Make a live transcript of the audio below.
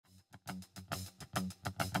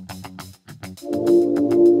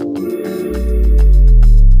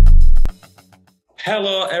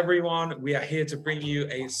Hello, everyone. We are here to bring you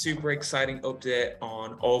a super exciting update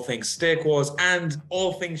on all things stake wars and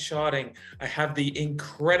all things sharding. I have the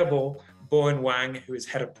incredible Bowen Wang, who is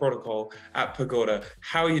head of protocol at Pagoda.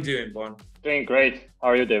 How are you doing, Bowen? Doing great. How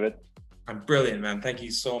are you, David? I'm brilliant, man. Thank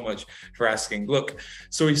you so much for asking. Look,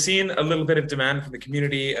 so we've seen a little bit of demand from the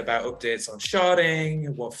community about updates on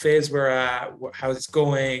sharding, what phase we're at, how it's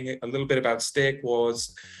going, a little bit about stake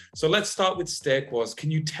wars. So let's start with stake wars.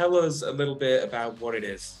 Can you tell us a little bit about what it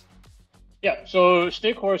is? Yeah, so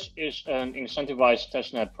stake wars is an incentivized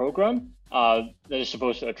testnet program that is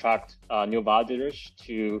supposed to attract new validators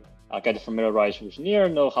to get familiarized with Near,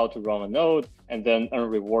 know how to run a node, and then earn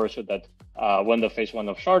rewards so that when the phase one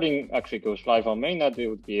of sharding actually goes live on mainnet, they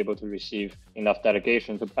would be able to receive enough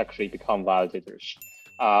delegation to actually become validators.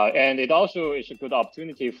 And it also is a good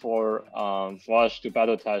opportunity for us to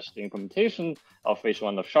battle test the implementation of phase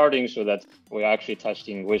one of sharding so that we're actually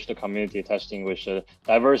testing with the community, testing with a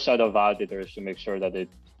diverse set of validators to make sure that it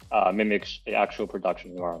mimics the actual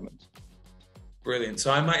production environment. Brilliant. So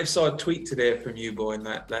I might have saw a tweet today from you, Bowen,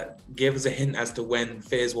 that gave us a hint as to when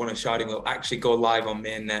phase one of sharding will actually go live on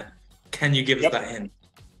mainnet. Can you give us that hint?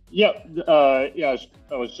 Yeah, yes,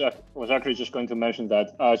 I was actually just going to mention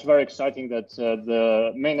that. It's very exciting that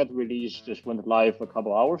the mainnet release just went live a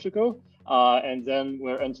couple hours ago. And then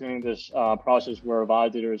we're entering this process where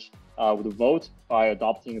validators would vote by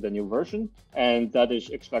adopting the new version. And that is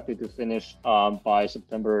expected to finish by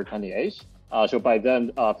September 28th. So by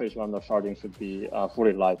then, phase one of sharding should be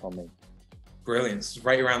fully live on mainnet. Brilliant. It's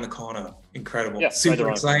right around the corner. Incredible. Yeah, super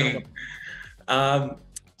exciting.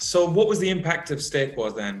 So what was the impact of stake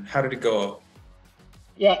wars then? How did it go?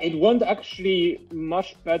 Yeah, it went actually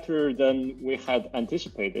much better than we had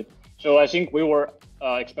anticipated. So I think we were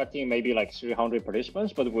expecting maybe like 300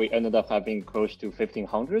 participants, but we ended up having close to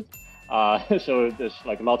 1,500. So there's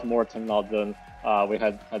like a lot more turnout than we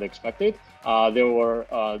had expected. There were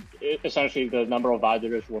essentially the number of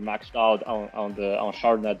validators were maxed out on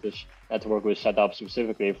ShardNet. This network was set up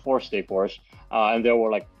specifically for stake wars, and there were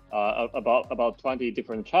like about 20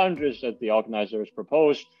 different challenges that the organizers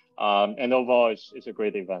proposed, and overall it's a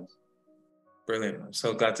great event. Brilliant. I'm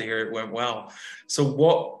so glad to hear it went well. So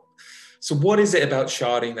what is it about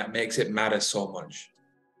sharding that makes it matter so much?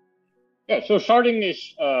 Yeah, so sharding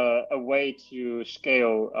is a way to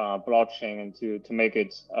scale blockchain and to make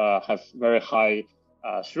it have very high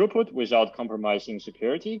throughput without compromising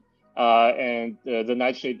security. And the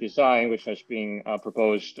nightshade design, which has been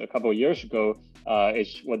proposed a couple of years ago,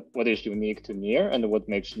 is what is unique to Near and what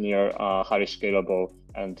makes Near highly scalable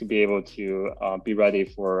and to be able to be ready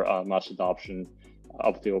for mass adoption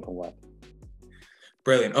of the open web.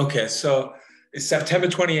 Brilliant. Okay, so it's September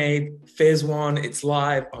 28th, phase one, it's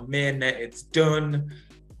live on mainnet, it's done.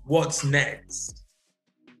 What's next?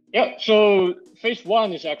 Yeah, so phase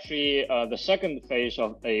one is actually the second phase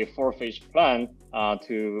of a four-phase plan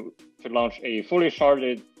to launch a fully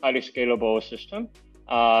sharded, highly scalable system.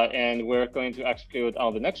 And we're going to execute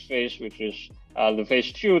on the next phase, which is the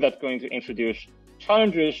phase two that's going to introduce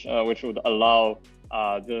challenges, which would allow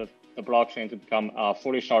the blockchain to become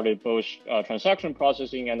fully sharded, both transaction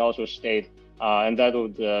processing and also state. And that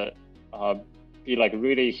would be like a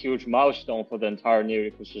really huge milestone for the entire Near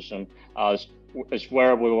ecosystem. It's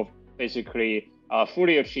where we will basically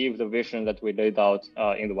fully achieve the vision that we laid out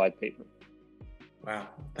in the white paper. Wow.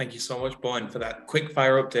 Thank you so much, Bowen, for that quick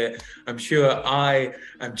fire update. I'm sure I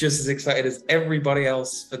am just as excited as everybody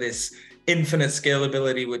else for this infinite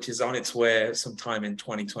scalability, which is on its way sometime in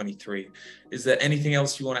 2023. Is there anything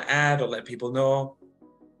else you want to add or let people know?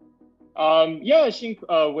 Yeah, I think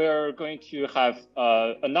we're going to have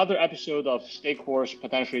another episode of Stake Wars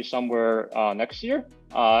potentially somewhere next year.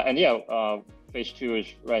 And yeah, phase two is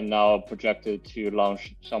right now projected to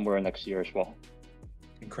launch somewhere next year as well.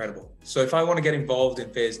 Incredible. So if I want to get involved in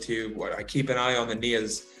phase two, I keep an eye on the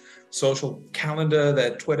Near's social calendar,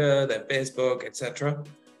 their Twitter, their Facebook, etc.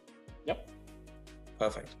 Yep.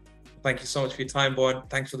 Perfect. Thank you so much for your time, Bowen.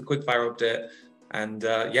 Thanks for the quick fire update. And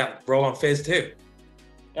yeah, roll on phase two.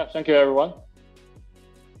 Yeah, thank you, everyone.